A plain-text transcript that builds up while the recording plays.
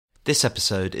This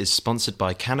episode is sponsored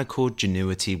by Canaccord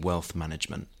Genuity Wealth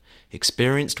Management,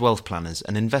 experienced wealth planners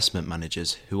and investment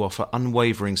managers who offer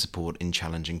unwavering support in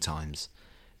challenging times.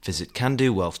 Visit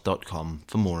candowealth.com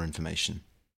for more information.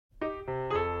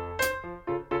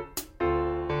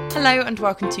 Hello and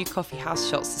welcome to Coffee House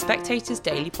Shots, the Spectator's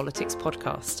daily politics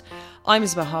podcast. I'm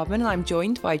Isabel Hardman and I'm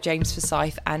joined by James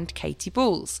Forsyth and Katy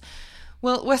Balls.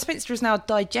 Well, Westminster is now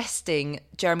digesting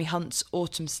Jeremy Hunt's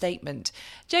autumn statement.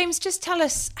 James, just tell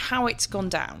us how it's gone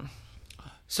down.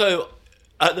 So,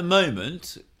 at the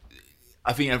moment,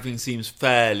 I think everything seems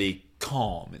fairly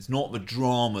calm. It's not the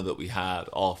drama that we had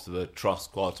after the Truss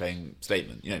Kwarteng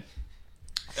statement,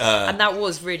 and that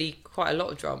was really quite a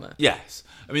lot of drama. Yes.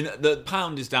 I mean, the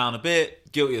pound is down a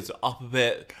bit, gilt yields are up a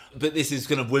bit, but this is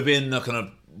kind of within the kind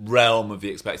of realm of the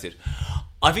expected.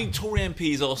 I think Tory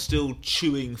MPs are still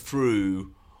chewing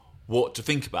through what to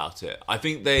think about it. I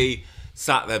think they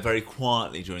sat there very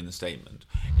quietly during the statement,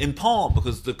 in part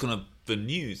because the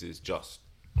news is just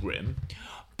grim.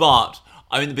 But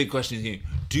I mean, the big question is,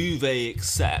 do they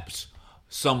accept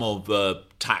some of the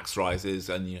tax rises?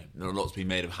 And there are lots to be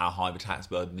made of how high the tax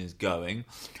burden is going.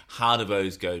 How do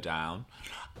those go down?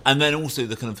 And then also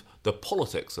the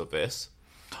politics of this,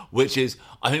 which is,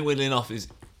 I think, weirdly enough, is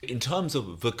in terms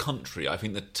of the country, I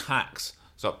think the tax,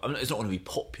 so I mean, it's not going to be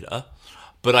popular,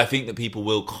 but I think that people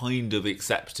will kind of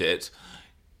accept it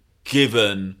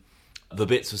given the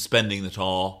bits of spending that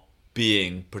are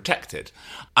being protected.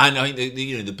 And I think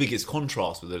the biggest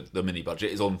contrast with the mini budget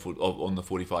is on the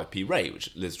 45p rate,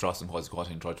 which Liz Truss and Kwasi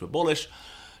Kwarteng tried to abolish.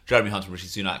 Jeremy Hunt and Rishi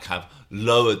Sunak have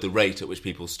lowered the rate at which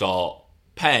people start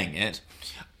paying it.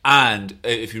 And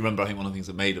if you remember, I think one of the things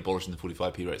that made abolishing the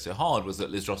 45p rate so hard was that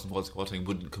Liz Truss and Kwasi Kwarteng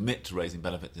wouldn't commit to raising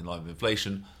benefits in line with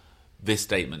inflation. This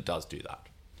statement does do that.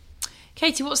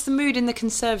 Katy, what's the mood in the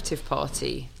Conservative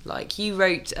Party like? You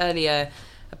wrote earlier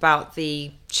about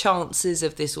the chances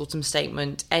of this autumn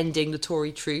statement ending the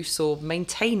Tory truce or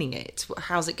maintaining it.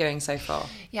 How's it going so far?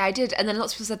 Yeah, I did. And then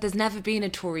lots of people said there's never been a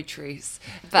Tory truce.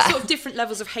 But sort of different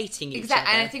levels of hating each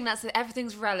exactly, other. and I think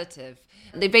everything's relative.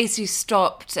 They basically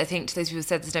stopped, I think, to those people who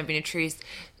said there's never been a truce,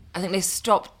 I think they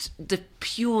stopped the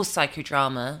pure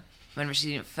psychodrama when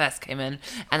Rishi Sunak first came in,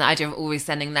 and the idea of always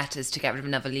sending letters to get rid of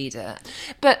another leader.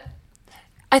 But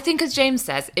I think, as James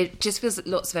says, it just feels that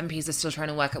lots of MPs are still trying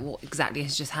to work out what exactly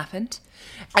has just happened.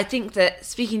 I think that,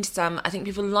 speaking to some, I think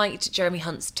people liked Jeremy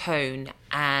Hunt's tone,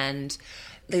 and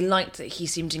they liked that he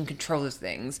seemed in control of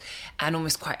things and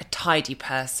almost quite a tidy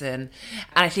person.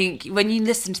 And I think when you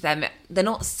listen to them, they're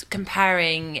not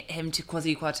comparing him to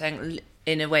Kwasi Kwarteng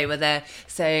in a way where they're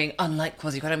saying, unlike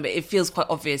Kwasi Kwarteng, but it feels quite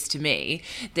obvious to me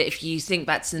that if you think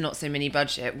back to the Not So Mini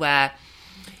budget, where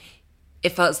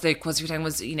it felt as though Kwasi Kwarteng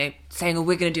was, saying,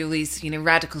 we're going to do all these,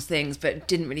 radical things, but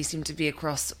didn't really seem to be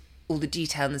across all the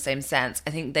detail in the same sense.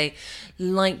 I think they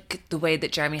like the way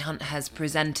that Jeremy Hunt has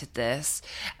presented this,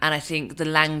 and I think the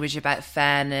language about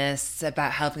fairness,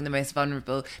 about helping the most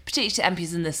vulnerable, particularly to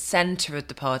MPs in the centre of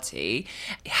the party,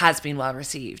 has been well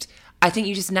received. I think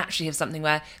you just naturally have something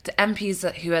where the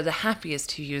MPs who are the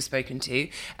happiest who you have spoken to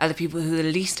are the people who are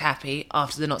the least happy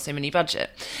after the Not So Mini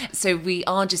budget. So we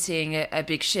are just seeing a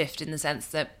big shift in the sense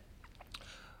that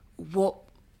what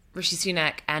Rishi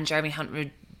Sunak and Jeremy Hunt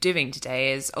were doing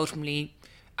today is ultimately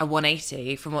a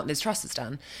 180 from what Liz Truss has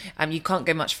done. You can't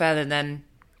go much further than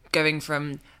going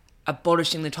from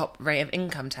abolishing the top rate of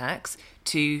income tax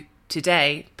to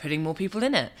today putting more people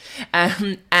in it.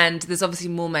 And there's obviously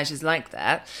more measures like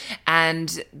that.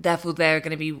 And therefore there are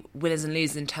going to be winners and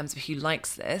losers in terms of who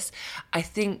likes this. I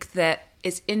think that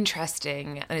it's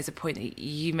interesting, and it's a point that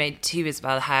you made too as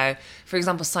well, how, for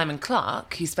example, Simon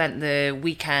Clarke, who spent the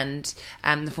weekend,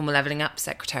 the former Levelling Up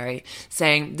secretary,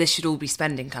 saying this should all be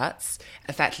spending cuts,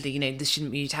 effectively, this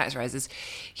shouldn't be tax rises.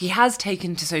 He has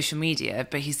taken to social media,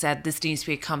 but he said this needs to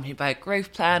be accompanied by a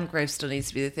growth plan, growth still needs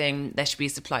to be the thing, there should be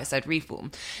supply side reform.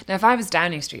 Now, if I was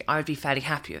Downing Street, I would be fairly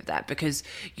happy with that, because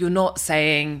you're not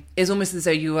saying, it's almost as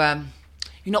though you're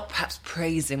not perhaps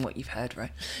praising what you've heard,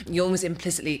 right? You're almost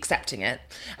implicitly accepting it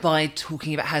by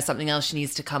talking about how something else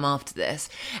needs to come after this.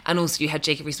 And also you had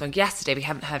Jacob Rees-Mogg yesterday, we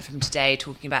haven't heard from him today,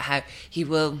 talking about how he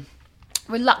will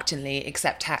reluctantly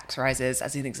accept tax rises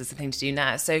as he thinks it's the thing to do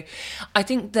now. So I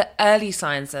think the early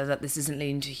signs are that this isn't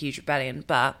leading to a huge rebellion,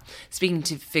 but speaking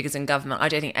to figures in government, I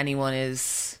don't think anyone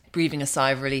is breathing a sigh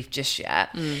of relief just yet.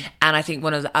 And I think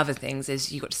one of the other things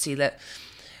is you got to see that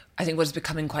I think what is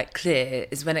becoming quite clear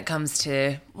is when it comes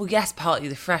to, well, yes, partly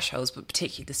the thresholds, but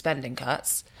particularly the spending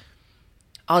cuts,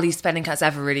 are these spending cuts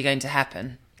ever really going to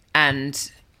happen?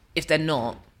 And if they're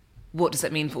not, what does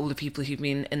that mean for all the people who've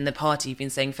been in the party, who've been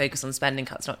saying focus on spending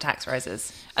cuts, not tax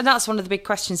rises? And that's one of the big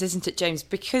questions, isn't it, James?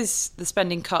 Because the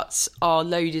spending cuts are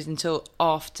loaded until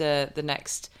after the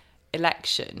next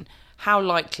election, how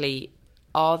likely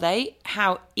are they?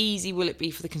 How easy will it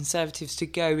be for the Conservatives to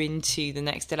go into the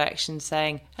next election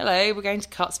saying, hello, we're going to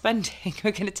cut spending,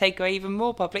 we're going to take away even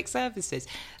more public services?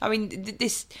 I mean,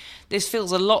 this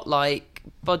feels a lot like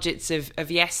budgets of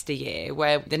yesteryear,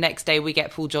 where the next day we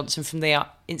get Paul Johnson from the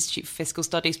Institute for Fiscal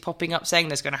Studies popping up saying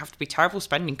there's going to have to be terrible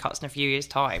spending cuts in a few years'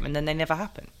 time, and then they never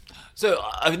happen. So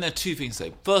I think there are two things to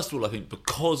say. First of all, I think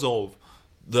because of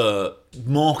the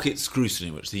market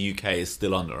scrutiny which the UK is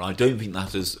still under, I don't think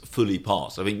that has fully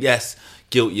passed. I think, yes,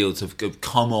 gilt yields have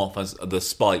come off as the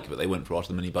spike that they went for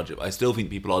after the mini-budget, but I still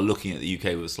think people are looking at the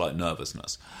UK with a slight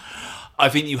nervousness. I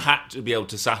think you had to be able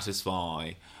to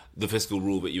satisfy the fiscal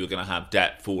rule that you were going to have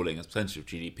debt falling as a percentage of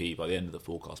GDP by the end of the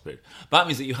forecast period. That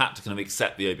means that you had to kind of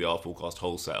accept the OBR forecast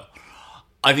wholesale.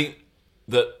 I think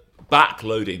that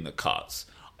backloading the cuts,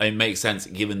 it makes sense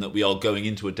given that we are going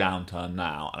into a downturn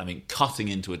now, and I mean cutting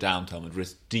into a downturn would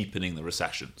risk deepening the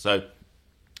recession. So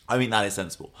I think that is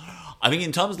sensible. I think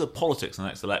in terms of the politics of the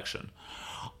next election,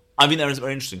 I think there is a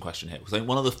very interesting question here, because I think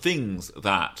one of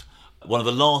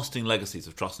the lasting legacies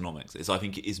of Trustonomics is I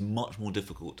think it is much more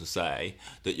difficult to say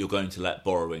that you're going to let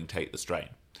borrowing take the strain.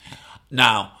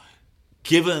 Now,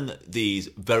 given these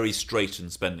very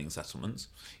straitened spending settlements,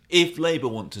 if Labour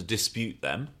want to dispute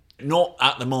them, not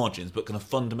at the margins, but kind of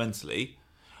fundamentally,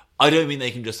 I don't think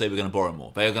they can just say we're going to borrow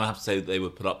more. They are going to have to say that they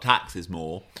would put up taxes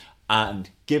more.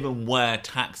 And given where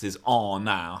taxes are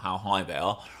now, how high they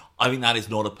are, I think that is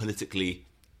not a politically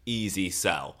easy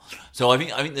sell. So I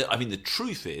think the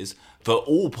truth is, for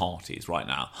all parties right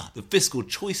now, the fiscal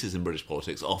choices in British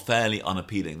politics are fairly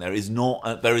unappealing. There is not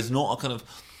a kind of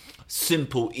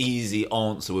simple, easy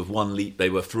answer with one leap they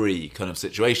were free kind of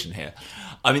situation here.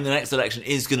 I mean, the next election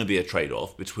is going to be a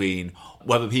trade-off between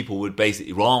whether people would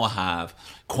basically rather have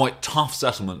quite tough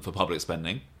settlement for public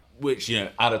spending, which,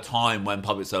 at a time when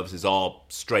public services are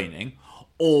straining,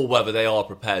 or whether they are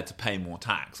prepared to pay more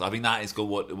tax. I think that is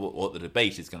what the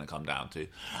debate is going to come down to.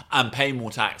 And pay more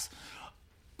tax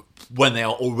when they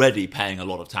are already paying a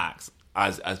lot of tax,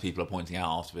 as people are pointing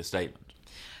out after this statement.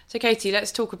 So, Katie,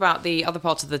 let's talk about the other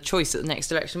part of the choice at the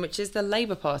next election, which is the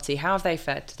Labour Party. How have they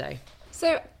fared today?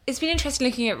 So it's been interesting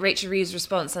looking at Rachel Reeves'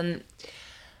 response, and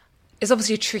it's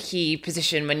obviously a tricky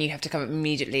position when you have to come up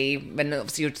immediately, when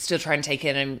obviously you're still trying to take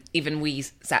in, and even we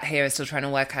sat here are still trying to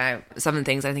work out some of the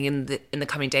things. I think in the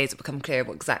coming days it will become clear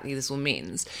what exactly this all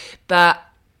means. But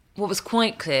what was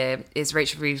quite clear is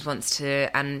Rachel Reeves wants to,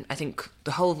 and I think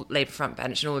the whole Labour front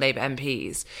bench and all Labour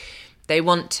MPs, they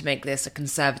want to make this a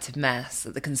Conservative mess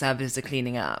that the Conservatives are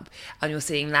cleaning up. And you're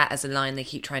seeing that as a line they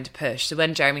keep trying to push. So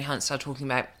when Jeremy Hunt started talking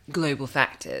about global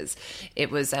factors,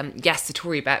 it was, yes, the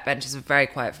Tory backbenchers were very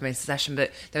quiet for most of the session,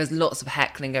 but there was lots of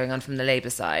heckling going on from the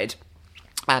Labour side.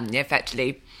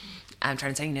 Effectively, I'm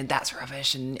trying to say, that's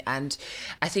rubbish. And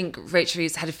I think Rachel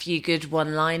Reeves had a few good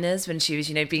one-liners when she was,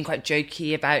 being quite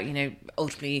jokey about,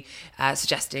 ultimately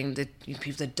suggesting that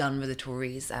people are done with the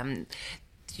Tories.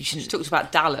 She talked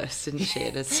about Dallas, didn't she,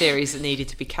 in a series that needed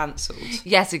to be cancelled.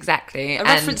 Yes, exactly. A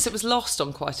reference that was lost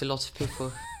on quite a lot of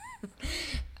people.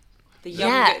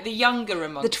 The younger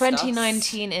amongst the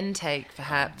 2019 intake,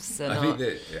 perhaps. I think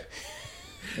that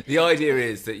the idea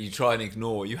is that you try and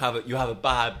ignore. You have a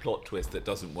bad plot twist that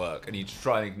doesn't work, and you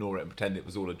try and ignore it and pretend it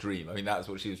was all a dream. I mean, that's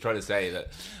what she was trying to say. That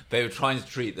they were trying to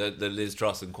treat the Liz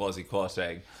Truss and Kwasi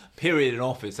Kwarteng period in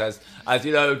office as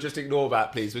just ignore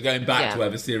that, please. We're going back to where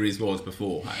the series was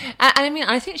before. And I mean,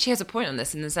 I think she has a point on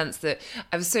this in the sense that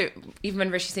even when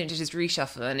Rishi Sunak did his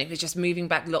reshuffle, and it was just moving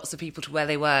back lots of people to where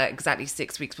they were exactly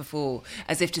 6 weeks before,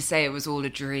 as if to say it was all a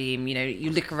dream.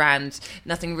 You look around,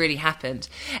 nothing really happened.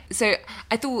 So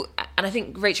I thought, and I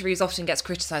think Rachel Reeves often gets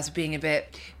criticised for being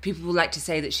people will like to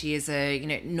say that she is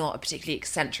not a particularly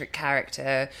eccentric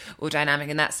character or dynamic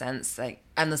in that sense,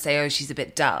 and they'll say, oh, she's a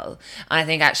bit dull. And I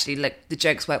think actually, the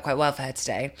jokes work quite well for her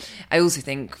today. I also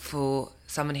think for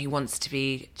someone who wants to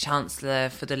be Chancellor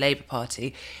for the Labour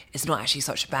Party, it's not actually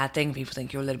such a bad thing. People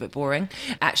think you're a little bit boring.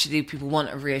 Actually, people want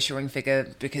a reassuring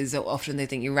figure because often they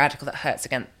think you're radical, that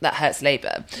hurts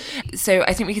Labour. So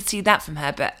I think we could see that from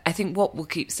her, but I think what we'll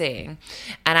keep seeing,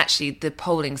 and actually the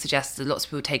polling suggests that lots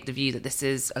of people take the view that this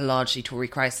is a largely Tory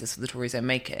crisis for the Tories are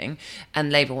making, and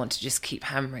Labour want to just keep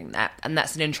hammering that. And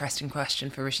that's an interesting question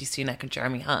for Rishi Sunak and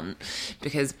Jeremy Hunt,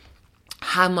 because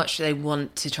how much they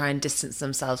want to try and distance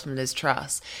themselves from Liz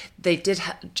Truss. They did.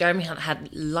 Jeremy Hunt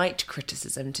had light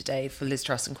criticism today for Liz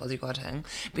Truss and Kwasi Kwarteng,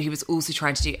 but he was also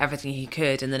trying to do everything he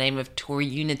could in the name of Tory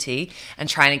unity and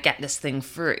trying to get this thing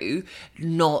through,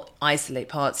 not isolate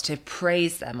parts, to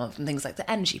praise them on things like the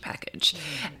energy package.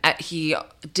 He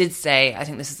did say, I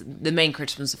think this is the main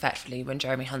criticism was effectively when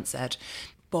Jeremy Hunt said,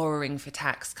 borrowing for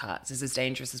tax cuts is as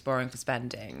dangerous as borrowing for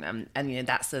spending. And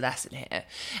that's the lesson here.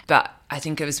 But I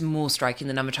think it was more striking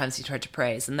the number of times he tried to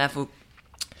praise. And therefore,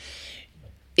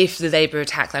 if the Labour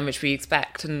attack line, which we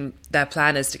expect, and their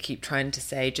plan is to keep trying to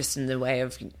say, just in the way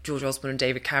of George Osborne and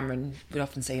David Cameron, would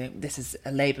often say this is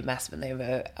a Labour mess when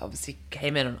they obviously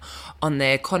came in on the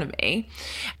economy.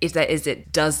 If there is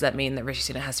it, does that mean that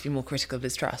Rishi Sunak has to be more critical of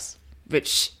Liz Truss?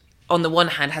 Which, on the one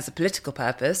hand, has a political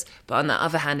purpose, but on the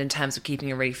other hand, in terms of keeping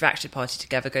a really fractured party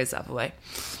together, goes the other way.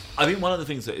 I think one of the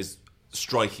things that is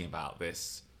striking about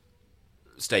this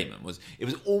statement was it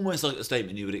was almost like a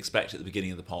statement you would expect at the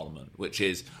beginning of the Parliament, which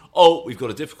is, we've got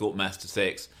a difficult mess to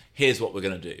fix, here's what we're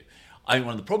going to do. I think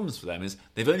one of the problems for them is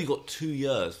they've only got 2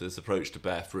 years for this approach to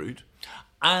bear fruit,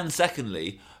 and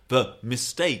secondly, the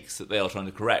mistakes that they are trying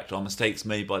to correct are mistakes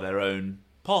made by their own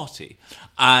party.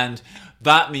 And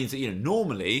that means that,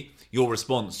 normally your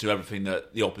response to everything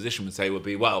that the opposition would say would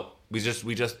be, well, we just,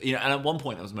 and at one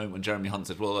point there was a moment when Jeremy Hunt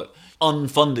said, well, look,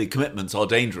 unfunded commitments are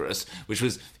dangerous, which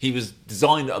was, he was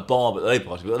designed at a barb at the Labour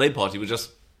Party, but the Labour Party was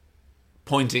just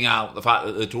pointing out the fact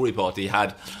that the Tory Party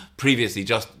had previously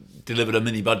just delivered a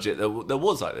mini budget that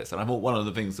was like this. And I thought one of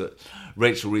the things that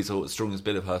Rachel Rees thought the strongest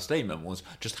bit of her statement was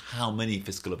just how many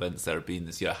fiscal events there have been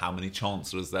this year, how many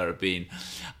chancellors there have been.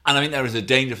 And I think there is a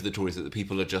danger for the Tories that the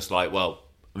people are just like, well,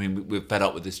 I mean, we're fed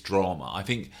up with this drama. I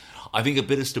think a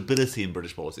bit of stability in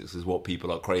British politics is what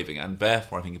people are craving, and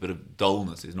therefore I think a bit of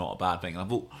dullness is not a bad thing. And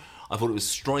I thought it was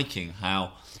striking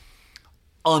how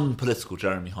unpolitical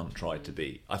Jeremy Hunt tried to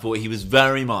be. I thought he was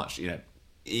very much,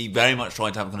 he very much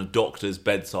tried to have a kind of doctor's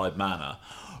bedside manner.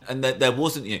 And there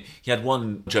wasn't, he had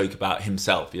one joke about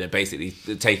himself, basically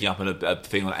taking up a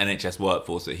thing on NHS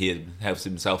workforce that he had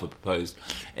himself proposed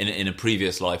in a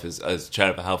previous life as chair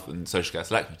of the Health and Social Care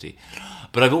Select Committee.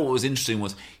 But I thought what was interesting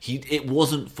was it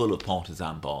wasn't full of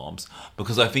partisan barbs,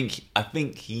 because I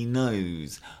think he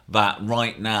knows that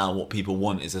right now what people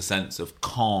want is a sense of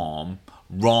calm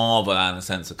rather than a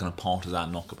sense of kind of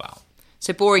partisan knockabout.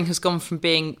 So boring has gone from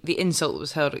being the insult that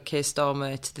was hurled at Keir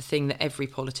Starmer to the thing that every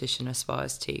politician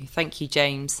aspires to. Thank you,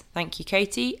 James. Thank you,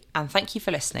 Katie. And thank you for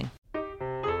listening.